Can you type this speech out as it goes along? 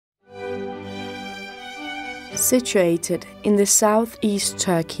Situated in the southeast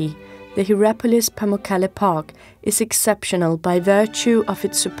Turkey, the Hierapolis Pamukkale Park is exceptional by virtue of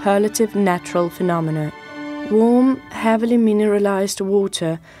its superlative natural phenomena. Warm, heavily mineralized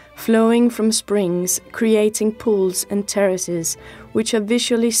water flowing from springs, creating pools and terraces which are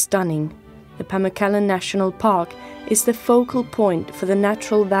visually stunning. The Pamukkale National Park is the focal point for the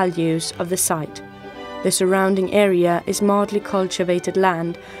natural values of the site. The surrounding area is mildly cultivated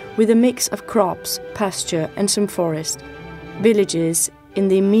land with a mix of crops, pasture and some forest. Villages in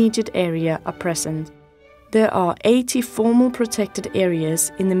the immediate area are present. There are 80 formal protected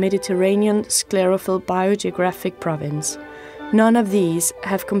areas in the Mediterranean sclerophyll biogeographic province. None of these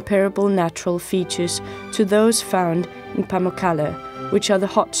have comparable natural features to those found in Pamukkale, which are the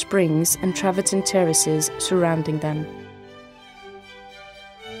hot springs and travertine terraces surrounding them.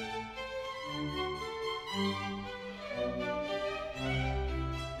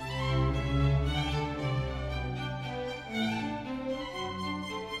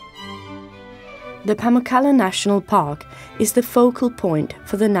 The Pamukkale National Park is the focal point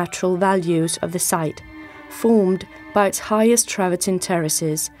for the natural values of the site, formed by its highest travertine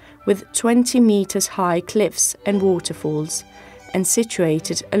terraces with 20 meters high cliffs and waterfalls, and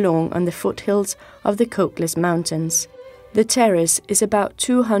situated along on the foothills of the Coatless Mountains. The terrace is about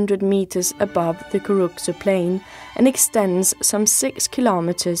 200 meters above the Kuruksu Plain and extends some 6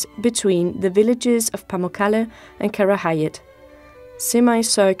 kilometers between the villages of Pamukkale and Karahayat.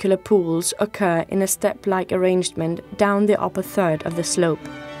 Semicircular pools occur in a step-like arrangement down the upper third of the slope.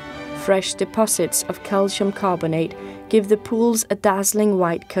 Fresh deposits of calcium carbonate give the pools a dazzling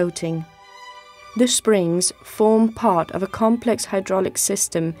white coating. The springs form part of a complex hydraulic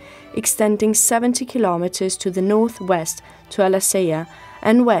system extending 70 kilometers to the northwest to Alasea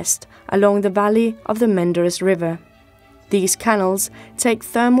and west along the valley of the Menderes River. These canals take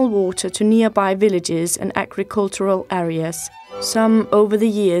thermal water to nearby villages and agricultural areas, some over the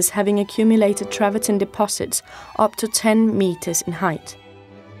years having accumulated travertine deposits up to 10 meters in height.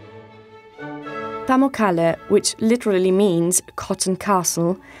 Pamukkale, which literally means cotton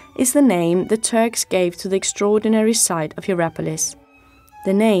castle, is the name the Turks gave to the extraordinary site of Hierapolis.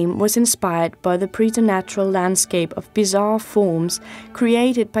 The name was inspired by the preternatural landscape of bizarre forms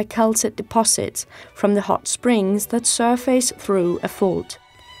created by calcite deposits from the hot springs that surface through a fault.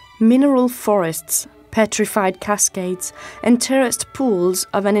 Mineral forests, petrified cascades and terraced pools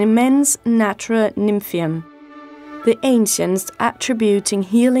of an immense natural nymphaeum. The ancients attributing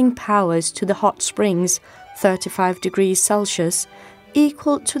healing powers to the hot springs, 35 degrees Celsius,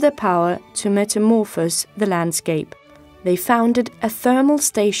 equal to their power to metamorphose the landscape. They founded a thermal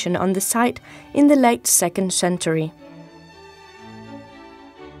station on the site in the late 2nd century.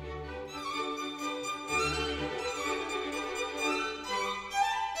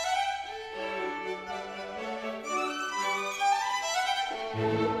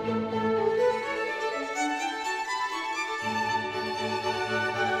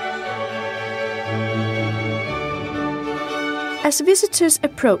 As visitors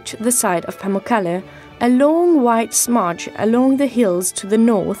approach the site of Pamukkale, a long white smudge along the hills to the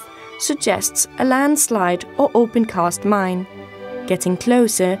north suggests a landslide or open-cast mine. Getting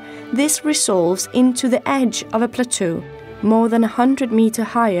closer, this resolves into the edge of a plateau, more than 100 meters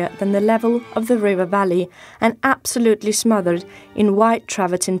higher than the level of the river valley and absolutely smothered in white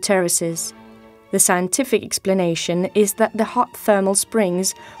travertine terraces. The scientific explanation is that the hot thermal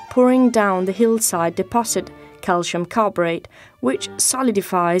springs pouring down the hillside deposit calcium carbonate, which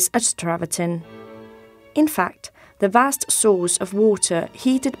solidifies as travertine. In fact, the vast source of water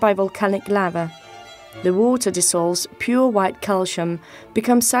heated by volcanic lava. The water dissolves pure white calcium,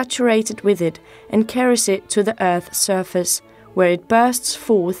 becomes saturated with it, and carries it to the Earth's surface, where it bursts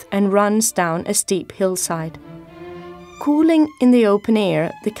forth and runs down a steep hillside. Cooling in the open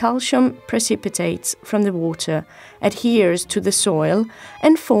air, the calcium precipitates from the water, adheres to the soil,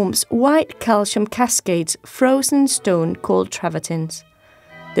 and forms white calcium cascades frozen in stone called travertines.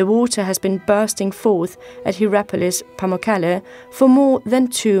 The water has been bursting forth at Hierapolis Pamukkale for more than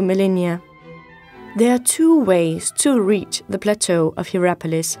 2 millennia. There are 2 ways to reach the plateau of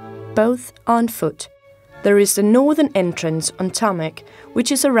Hierapolis, both on foot. There is the northern entrance on tarmac,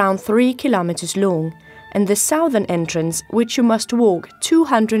 which is around 3 kilometers long, and the southern entrance, which you must walk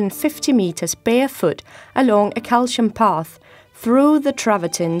 250 meters barefoot along a calcium path through the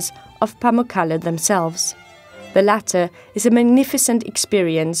travertines of Pamukkale themselves. The latter is a magnificent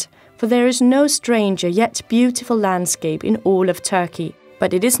experience, for there is no stranger yet beautiful landscape in all of Turkey,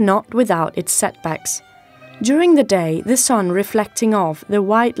 but it is not without its setbacks. During the day, the sun reflecting off the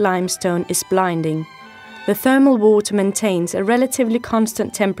white limestone is blinding. The thermal water maintains a relatively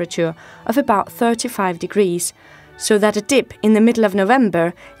constant temperature of about 35 degrees, so that a dip in the middle of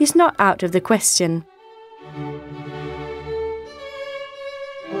November is not out of the question.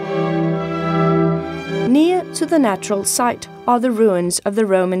 Near to the natural site are the ruins of the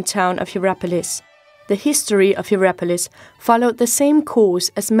Roman town of Hierapolis. The history of Hierapolis followed the same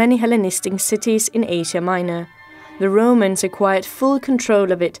course as many Hellenistic cities in Asia Minor. The Romans acquired full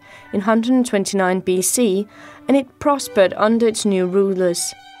control of it in 129 BC, and it prospered under its new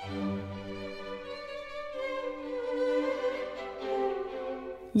rulers.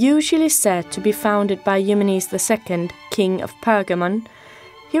 Usually said to be founded by Eumenes II, king of Pergamon,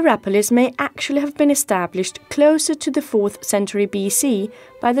 Hierapolis may actually have been established closer to the 4th century BC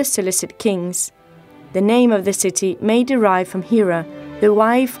by the Seleucid kings. The name of the city may derive from Hera, the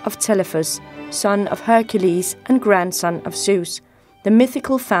wife of Telephus, son of Hercules and grandson of Zeus, the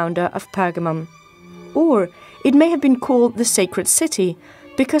mythical founder of Pergamum. Or it may have been called the Sacred City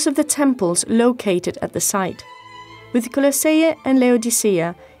because of the temples located at the site. With Colossae and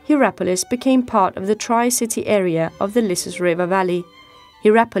Laodicea, Hierapolis became part of the Tri-City area of the Lissus River Valley.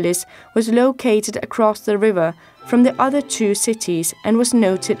 Hierapolis was located across the river from the other two cities and was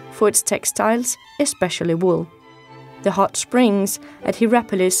noted for its textiles, especially wool. The hot springs at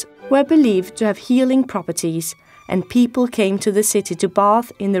Hierapolis were believed to have healing properties, and people came to the city to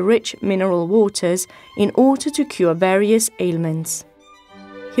bath in the rich mineral waters in order to cure various ailments.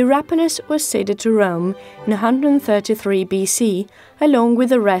 Hierapolis was ceded to Rome in 133 BC along with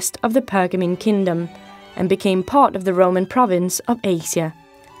the rest of the Pergamene kingdom, and became part of the Roman province of Asia.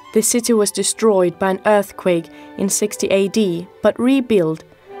 The city was destroyed by an earthquake in 60 AD, but rebuilt,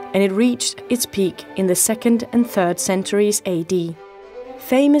 and it reached its peak in the 2nd and 3rd centuries AD.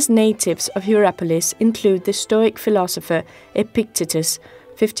 Famous natives of Hierapolis include the Stoic philosopher Epictetus,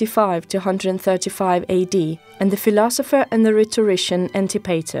 55 to 135 AD, and the philosopher and the rhetorician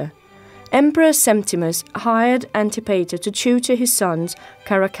Antipater. Emperor Septimus hired Antipater to tutor his sons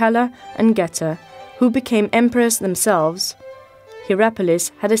Caracalla and Geta, who became emperors themselves.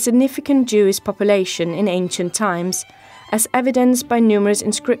 Hierapolis had a significant Jewish population in ancient times, as evidenced by numerous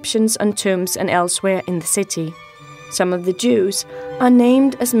inscriptions on tombs and elsewhere in the city. Some of the Jews are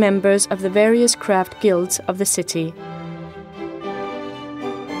named as members of the various craft guilds of the city.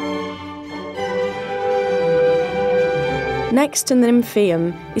 Next to the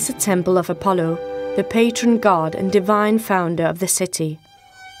Nymphaeum is the Temple of Apollo, the patron god and divine founder of the city.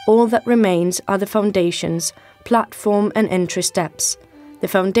 All that remains are the foundations, platform and entry steps. The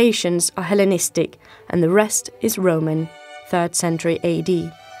foundations are Hellenistic and the rest is Roman, 3rd century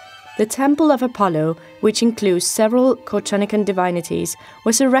AD. The Temple of Apollo, which includes several Copernican divinities,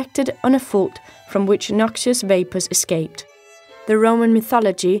 was erected on a fault from which noxious vapors escaped. The Roman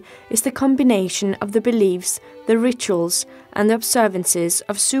mythology is the combination of the beliefs, the rituals, and the observances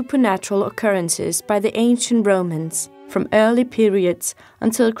of supernatural occurrences by the ancient Romans, from early periods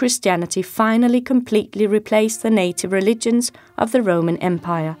until Christianity finally completely replaced the native religions of the Roman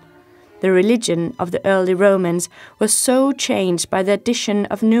Empire. The religion of the early Romans was so changed by the addition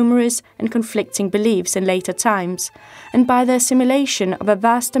of numerous and conflicting beliefs in later times, and by the assimilation of a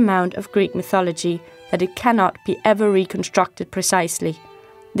vast amount of Greek mythology, that it cannot be ever reconstructed precisely.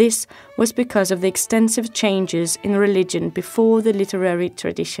 This was because of the extensive changes in religion before the literary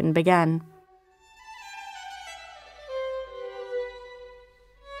tradition began.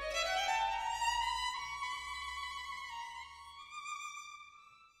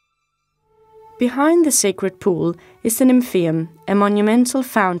 Behind the sacred pool is the Nymphaeum, a monumental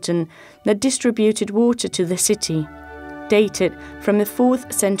fountain that distributed water to the city. Dated from the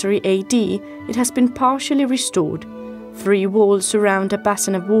 4th century AD, it has been partially restored. 3 walls surround a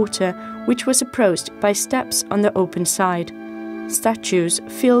basin of water, which was approached by steps on the open side. Statues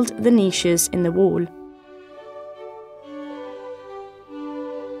filled the niches in the wall.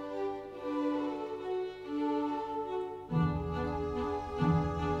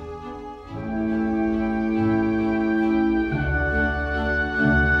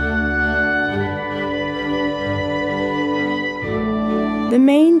 The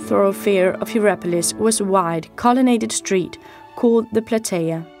main thoroughfare of Hierapolis was a wide, colonnaded street called the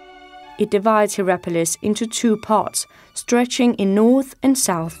Platea. It divides Hierapolis into 2 parts, stretching in north and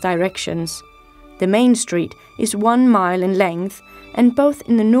south directions. The main street is 1 mile in length, and both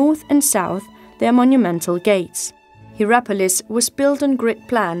in the north and south there are monumental gates. Hierapolis was built on grid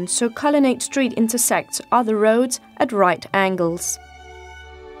plan, so colonnade street intersects other roads at right angles.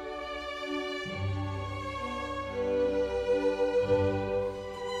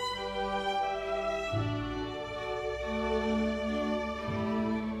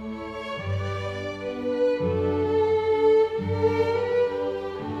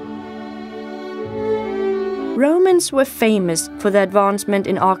 Romans were famous for their advancement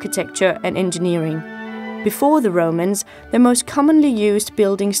in architecture and engineering. Before the Romans, the most commonly used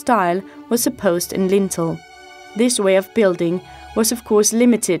building style was a post and lintel. This way of building was of course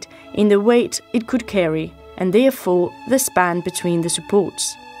limited in the weight it could carry, and therefore the span between the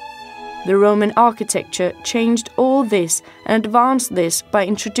supports. The Roman architecture changed all this and advanced this by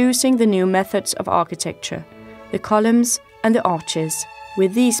introducing the new methods of architecture, the columns and the arches.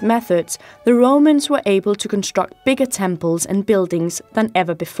 With these methods, the Romans were able to construct bigger temples and buildings than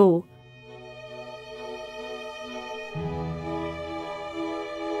ever before.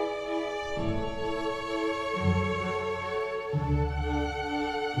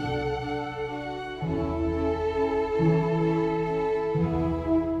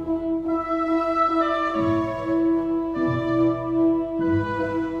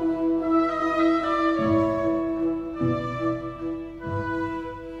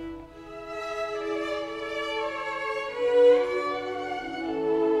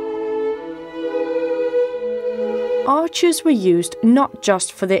 Arches were used not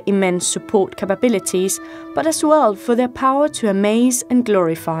just for their immense support capabilities, but as well for their power to amaze and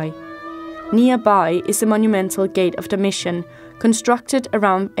glorify. Nearby is the monumental Gate of Domitian, constructed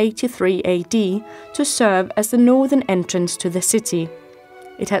around 83 AD to serve as the northern entrance to the city.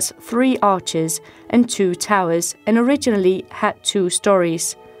 It has 3 arches and 2 towers and originally had 2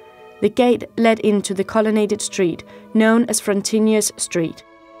 stories. The gate led into the colonnaded street known as Frontinius Street.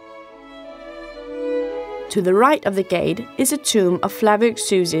 To the right of the gate is a tomb of Flavius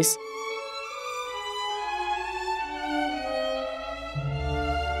Caesar.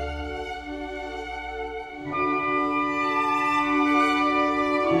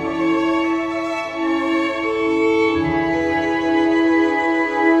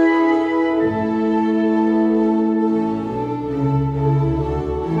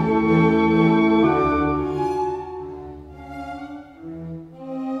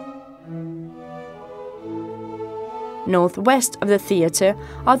 Northwest of the theatre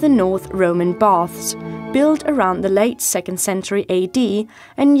are the North Roman Baths, built around the late 2nd century AD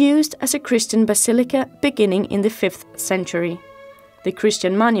and used as a Christian basilica beginning in the 5th century. The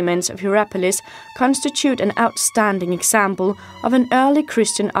Christian monuments of Hierapolis constitute an outstanding example of an early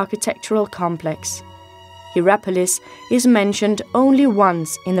Christian architectural complex. Hierapolis is mentioned only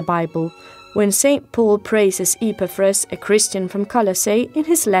once in the Bible, when St. Paul praises Epaphras, a Christian from Colossae, in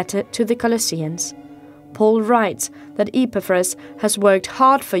his letter to the Colossians. Paul writes that Epaphras has worked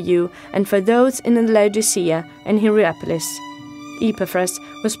hard for you and for those in Laodicea and Hierapolis. Epaphras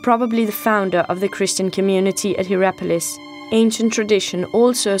was probably the founder of the Christian community at Hierapolis. Ancient tradition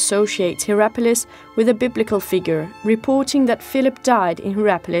also associates Hierapolis with a biblical figure, reporting that Philip died in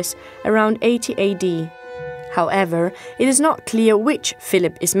Hierapolis around 80 AD. However, it is not clear which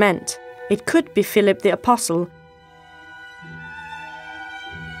Philip is meant. It could be Philip the Apostle.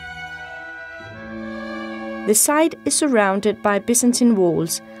 The site is surrounded by Byzantine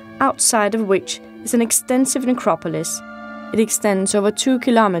walls, outside of which is an extensive necropolis. It extends over 2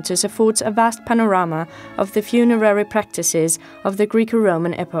 kilometers, affords a vast panorama of the funerary practices of the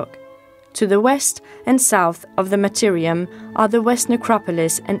Greco-Roman epoch. To the west and south of the Materium are the West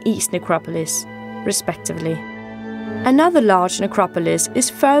Necropolis and East Necropolis, respectively. Another large necropolis is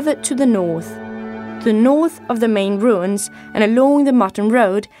further to the north. To the north of the main ruins and along the Mutton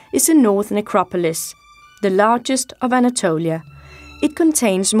Road is the North Necropolis, the largest of Anatolia. It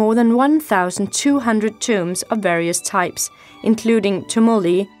contains more than 1,200 tombs of various types, including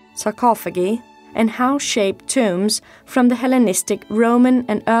tumuli, sarcophagi, and house-shaped tombs from the Hellenistic, Roman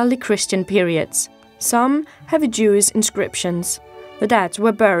and early Christian periods. Some have Jewish inscriptions. The dead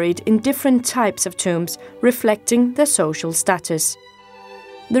were buried in different types of tombs, reflecting their social status.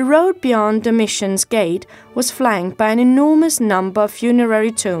 The road beyond Domitian's Gate was flanked by an enormous number of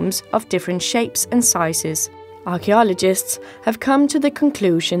funerary tombs of different shapes and sizes. Archaeologists have come to the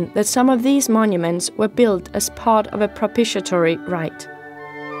conclusion that some of these monuments were built as part of a propitiatory rite.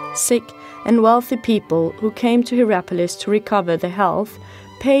 Sick and wealthy people who came to Hierapolis to recover their health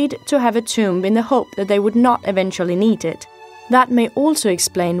paid to have a tomb in the hope that they would not eventually need it. That may also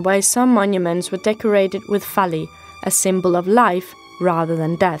explain why some monuments were decorated with phalli, a symbol of life rather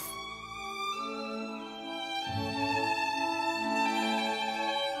than death.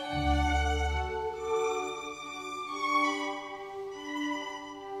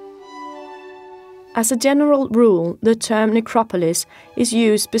 As a general rule, the term necropolis is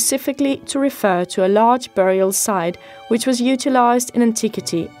used specifically to refer to a large burial site which was utilized in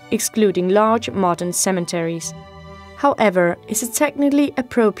antiquity, excluding large modern cemeteries. However, it is technically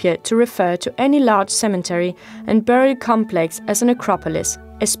appropriate to refer to any large cemetery and burial complex as a necropolis,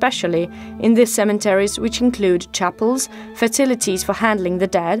 especially in the cemeteries, which include chapels, facilities for handling the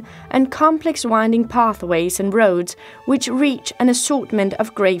dead, and complex winding pathways and roads which reach an assortment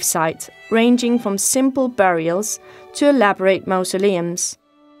of grave sites, ranging from simple burials to elaborate mausoleums.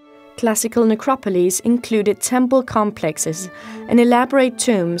 Classical necropolis included temple complexes and elaborate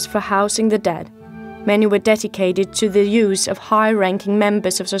tombs for housing the dead. Many were dedicated to the use of high-ranking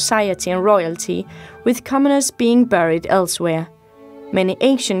members of society and royalty, with commoners being buried elsewhere. Many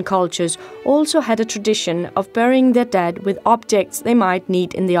ancient cultures also had a tradition of burying their dead with objects they might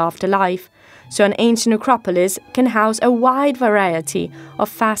need in the afterlife, so an ancient necropolis can house a wide variety of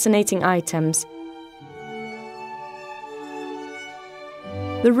fascinating items.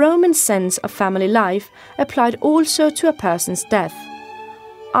 The Roman sense of family life applied also to a person's death.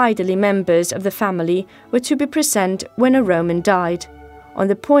 Elderly members of the family were to be present when a Roman died. On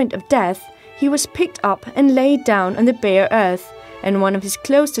the point of death, he was picked up and laid down on the bare earth, and one of his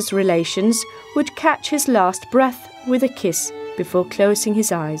closest relations would catch his last breath with a kiss before closing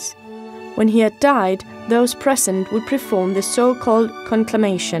his eyes. When he had died, those present would perform the so-called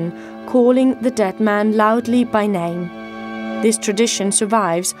conclamation, calling the dead man loudly by name. This tradition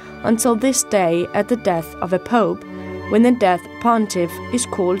survives until this day at the death of a pope, when the death pontiff is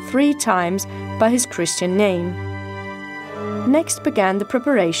called 3 times by his Christian name. Next began the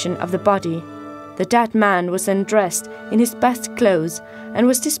preparation of the body. The dead man was then dressed in his best clothes and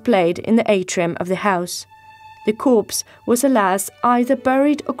was displayed in the atrium of the house. The corpse was alas either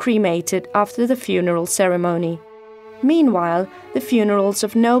buried or cremated after the funeral ceremony. Meanwhile, the funerals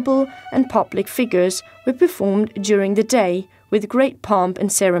of noble and public figures were performed during the day with great pomp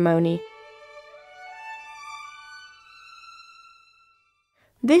and ceremony.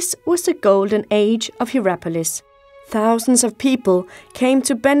 This was the golden age of Hierapolis. Thousands of people came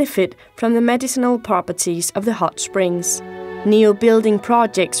to benefit from the medicinal properties of the hot springs. New building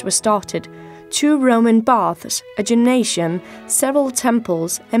projects were started. 2 Roman baths, a gymnasium, several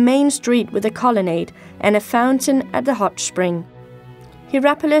temples, a main street with a colonnade, and a fountain at the hot spring.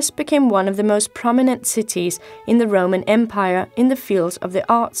 Hierapolis became one of the most prominent cities in the Roman Empire in the fields of the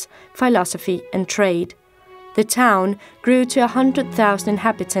arts, philosophy, and trade. The town grew to 100,000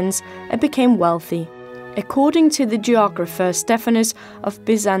 inhabitants and became wealthy. According to the geographer Stephanus of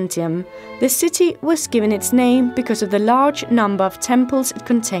Byzantium, the city was given its name because of the large number of temples it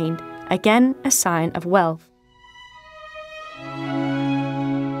contained, again a sign of wealth.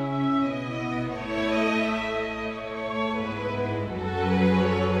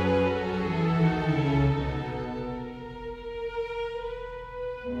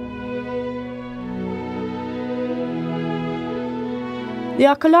 The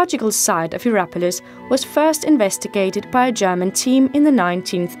archaeological site of Hierapolis was first investigated by a German team in the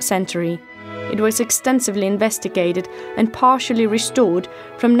 19th century. It was extensively investigated and partially restored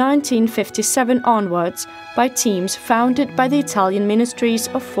from 1957 onwards by teams founded by the Italian Ministries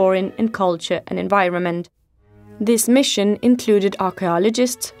of Foreign and Culture and Environment. This mission included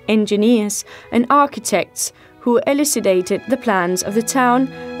archaeologists, engineers, and architects who elucidated the plans of the town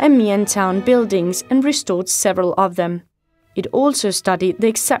and main town buildings and restored several of them. It also studied the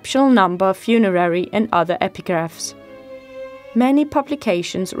exceptional number of funerary and other epigraphs. Many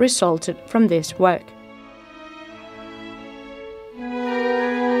publications resulted from this work.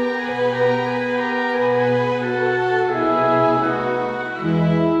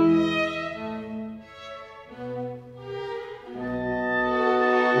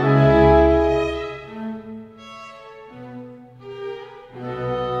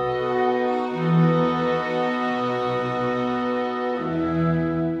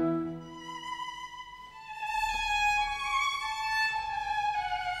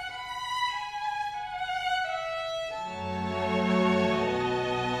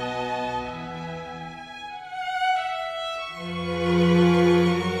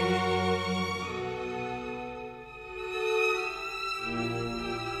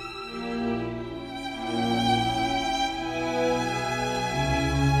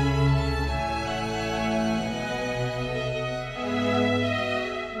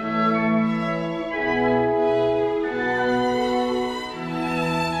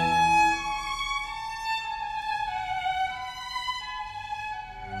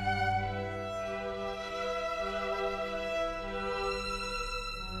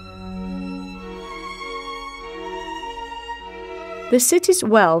 The city's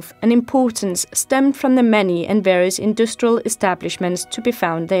wealth and importance stemmed from the many and various industrial establishments to be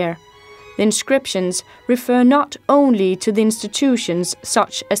found there. The inscriptions refer not only to the institutions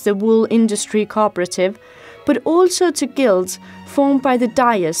such as the wool industry cooperative, but also to guilds formed by the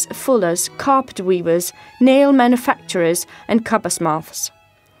dyers, fullers, carpet weavers, nail manufacturers and coppersmiths.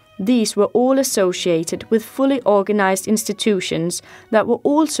 These were all associated with fully organized institutions that were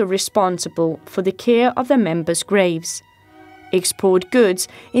also responsible for the care of their members' graves. Export goods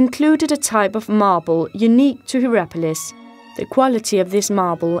included a type of marble unique to Hierapolis. The quality of this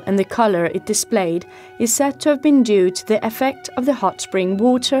marble and the color it displayed is said to have been due to the effect of the hot spring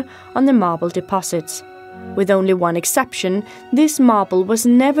water on the marble deposits. With only one exception, this marble was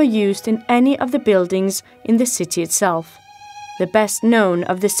never used in any of the buildings in the city itself. The best known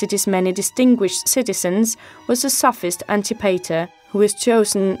of the city's many distinguished citizens was the sophist Antipater, who was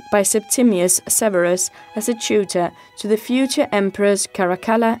chosen by Septimius Severus as a tutor to the future emperors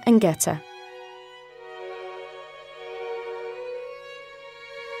Caracalla and Geta.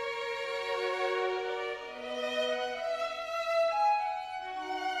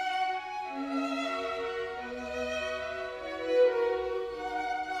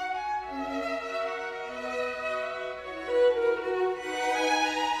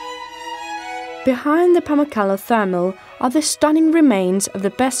 Behind the Pamukkale thermal are the stunning remains of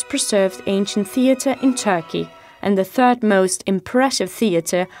the best preserved ancient theatre in Turkey and the third most impressive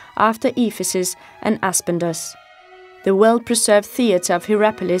theatre after Ephesus and Aspendos. The well-preserved theatre of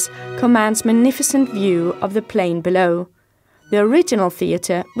Hierapolis commands magnificent view of the plain below. The original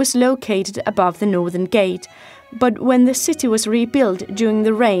theatre was located above the northern gate, but when the city was rebuilt during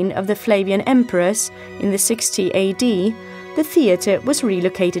the reign of the Flavian emperors in the 60 AD, the theatre was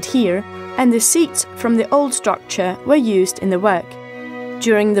relocated here, and the seats from the old structure were used in the work.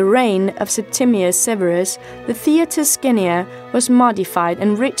 During the reign of Septimius Severus, the theatre's scaena was modified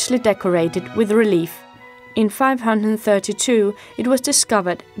and richly decorated with relief. In 532, it was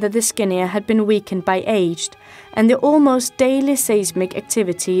discovered that the scaena had been weakened by age, and the almost daily seismic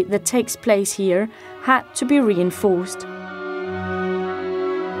activity that takes place here had to be reinforced.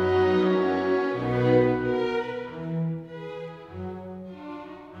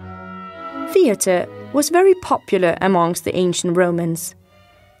 Theatre was very popular amongst the ancient Romans.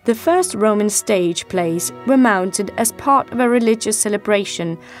 The first Roman stage plays were mounted as part of a religious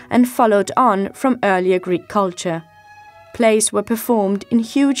celebration and followed on from earlier Greek culture. Plays were performed in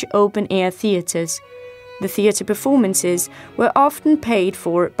huge open-air theatres. The theatre performances were often paid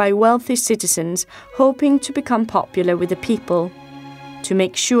for by wealthy citizens hoping to become popular with the people. To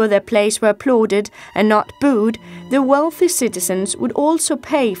make sure their plays were applauded and not booed, the wealthy citizens would also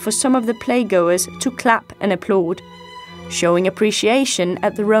pay for some of the playgoers to clap and applaud. Showing appreciation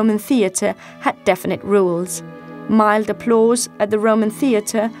at the Roman theatre had definite rules. Mild applause at the Roman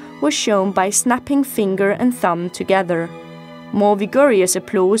theatre was shown by snapping finger and thumb together. More vigorous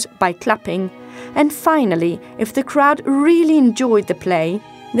applause by clapping. And finally, if the crowd really enjoyed the play,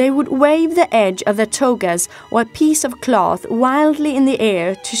 they would wave the edge of their togas or a piece of cloth wildly in the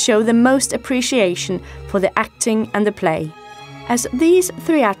air to show the most appreciation for the acting and the play. As these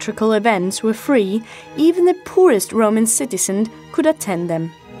theatrical events were free, even the poorest Roman citizen could attend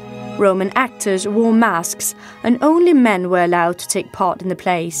them. Roman actors wore masks, and only men were allowed to take part in the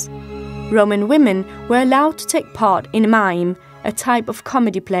plays. Roman women were allowed to take part in mime, a type of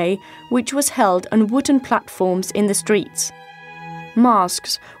comedy play which was held on wooden platforms in the streets.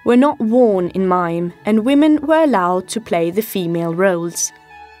 Masks were not worn in mime, and women were allowed to play the female roles.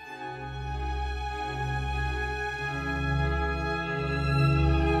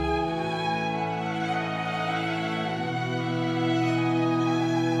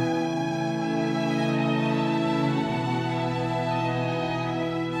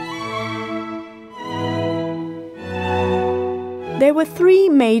 There were three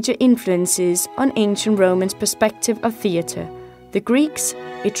major influences on ancient Romans' perspective of theatre: the Greeks,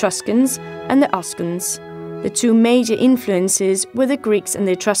 Etruscans, and the Oscans. The two major influences were the Greeks and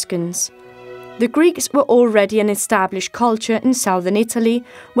the Etruscans. The Greeks were already an established culture in southern Italy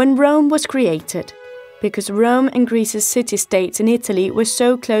when Rome was created. Because Rome and Greece's city-states in Italy were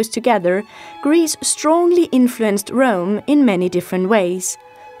so close together, Greece strongly influenced Rome in many different ways.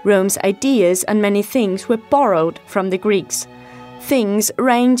 Rome's ideas on many things were borrowed from the Greeks, things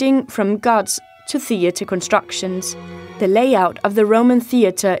ranging from gods to theatre constructions. The layout of the Roman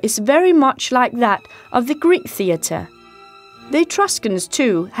theatre is very much like that of the Greek theatre. The Etruscans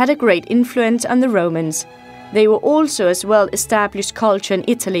too had a great influence on the Romans. They were also as well-established culture in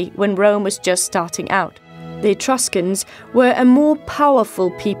Italy when Rome was just starting out. The Etruscans were a more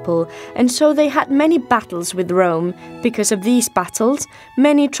powerful people, and so they had many battles with Rome. Because of these battles,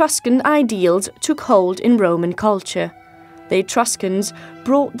 many Etruscan ideals took hold in Roman culture. The Etruscans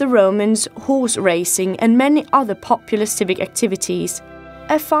brought the Romans horse racing and many other popular civic activities.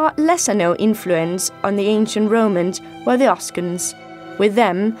 A far lesser-known influence on the ancient Romans were the Oscans. With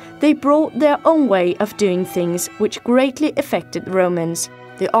them, they brought their own way of doing things, which greatly affected the Romans.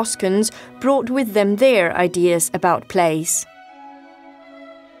 The Oscans brought with them their ideas about place.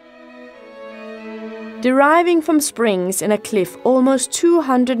 Deriving from springs in a cliff almost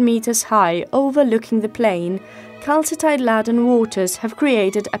 200 meters high overlooking the plain, calcitite-laden waters have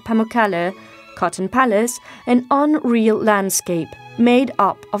created a Pamukkale, cotton palace, an unreal landscape made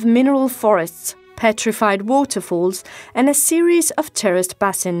up of mineral forests, petrified waterfalls, and a series of terraced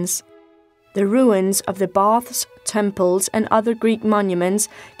basins. The ruins of the baths, temples, and other Greek monuments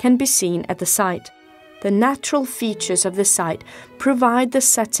can be seen at the site. The natural features of the site provide the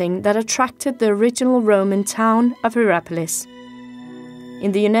setting that attracted the original Roman town of Hierapolis.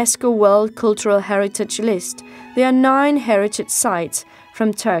 In the UNESCO World Cultural Heritage List, there are 9 heritage sites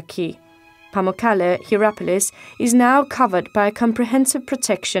from Turkey. Pamukkale, Hierapolis, is now covered by a comprehensive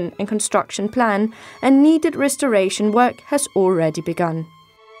protection and construction plan, and needed restoration work has already begun.